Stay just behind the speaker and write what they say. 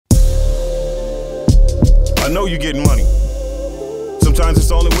know you getting money. Sometimes it's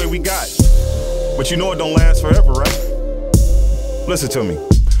the only way we got. But you know it don't last forever, right? Listen to me.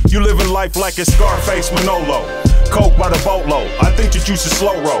 You living life like it's Scarface Manolo. Coke by the boatload. I think that you should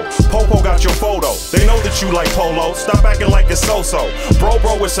slow roll. Popo got your photo. They know that you like polo. Stop acting like it's so-so. Bro,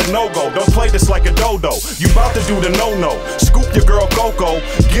 it's a no-go. Don't play this like a dodo. You bout to do the no-no. Scoop your girl Coco.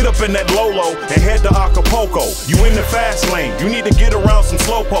 Get up in that Lolo and head to Acapulco. You in the fast lane. You need to get around some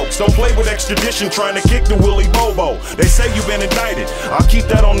slow pokes. Don't play with extradition trying to kick the Willy Bobo. They say you been indicted. I'll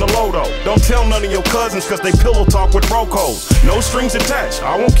keep that on the low though. Don't tell none of your cousins cause they pillow talk with brocos. No strings attached.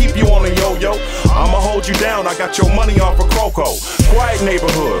 I won't keep you on a yo-yo. I'ma hold you down. I got your money off of Croco. Quiet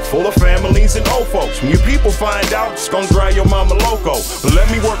neighborhood, full of families and old folks. When your people find out, it's gonna drive your mama loco. But let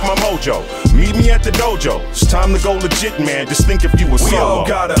me work my mojo. Meet me at the dojo. It's time to go legit, man. Just think if you were solo. We all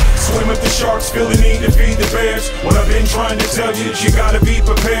gotta swim with the sharks, feel the need to feed the bears. What I've been trying to tell you is you gotta be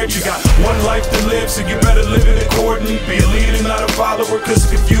prepared. You got one life to live, so you better live it accordingly. Be a leader, not a follower, cause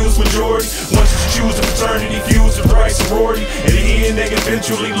a confused majority. Once you choose a fraternity, fuse with the right sorority. In the end, they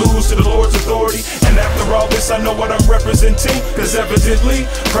eventually lose to the Lord's authority. And after all this, I know what I'm representing, cause evidently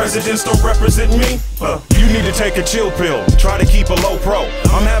presidents don't represent me. You need to take a chill pill, try to keep a low pro.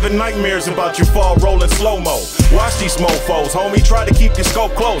 I'm having nightmares about you fall rolling slow-mo. Watch these mofos, homie, try to keep your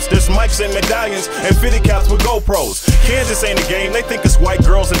scope close. There's mics and medallions and fitted caps with GoPros. Kansas ain't a game, they think it's white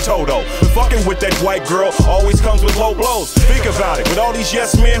girls and Toto. But fucking with that white girl always comes with low blows. Think about it, with all these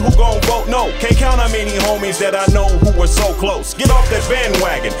yes men who gon' vote no. Can't count how many homies that I know who were so close. Get off that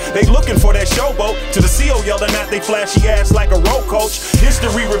bandwagon, they looking for that showboat. To the CO yelling at they flashy ass like a road coach.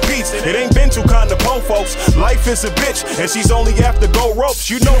 History repeats, it ain't been too kind to po folks. Life is a bitch, and she's only after go ropes.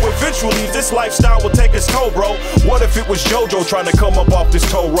 You know eventually this lifestyle will take its toll, bro. What if it was JoJo trying to come up off this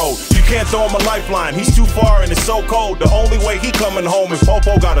toll road? You can't throw him a lifeline, he's too far and it's so cold. The only way he coming home is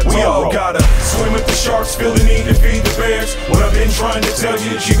Popo got a toll road. We all gotta swim with the sharks, feel the need to feed the bears. What I've been trying to tell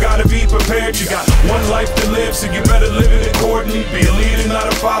you is you gotta be prepared. You got one life to live, so you better live it accordingly. Be a leader, not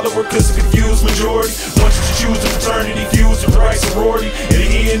a follower, cause a confused majority. Once you choose a fraternity, fuse with the right sorority. In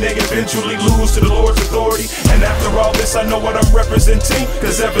the end, they eventually lose to the Lord's authority. And after all this, I know what I'm representing,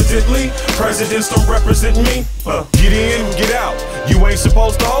 cause evidently presidents don't represent me. Get in, get out. You ain't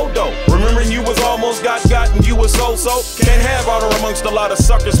supposed to hold though. Remembering you was almost got and you was so. Can't have honor amongst a lot of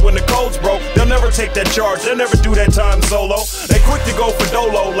suckers when the code's broke. They'll never take that charge, they'll never do that time solo. They quick to go for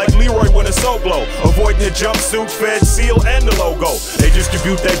dolo like Leroy when it's so glow. Avoiding the jumpsuit, Fed seal, and the logo. They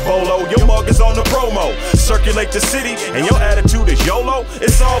distribute that bolo, your mug is on the promo. Circulate the city and your attitude is YOLO.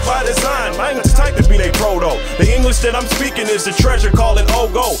 It's all by design, I ain't the type to be they proto. The English that I'm speaking is the treasure, call it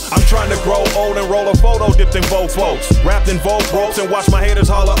Ogo. I'm trying to grow old and roll a photo dipped in Vogue floats. Wrapped in Vogue ropes and watch my haters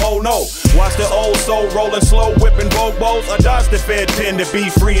holler, oh no. Watch the old soul rolling slow, whipping Vogue bows. I dodged the Fed pin to be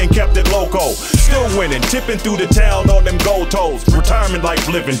free and kept it loco. Still winning, tipping through the town on them gold toes. Retirement life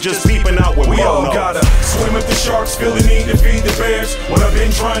living, just peeping out with we all gotta swim with the sharks, feel the need to feed the bears. What I've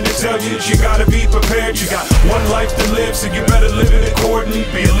been trying to tell you is you gotta be prepared. You got one life to live, so you better live it accordingly.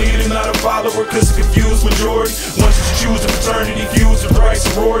 Be a leader, not a follower, cause a confused majority. Once you choose a fraternity, fuse with the right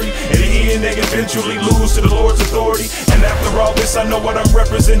sorority. In the end, they eventually lose to the Lord's authority. And after all this, I know what I'm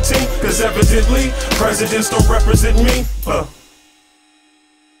representing, cause evidently presidents don't represent me.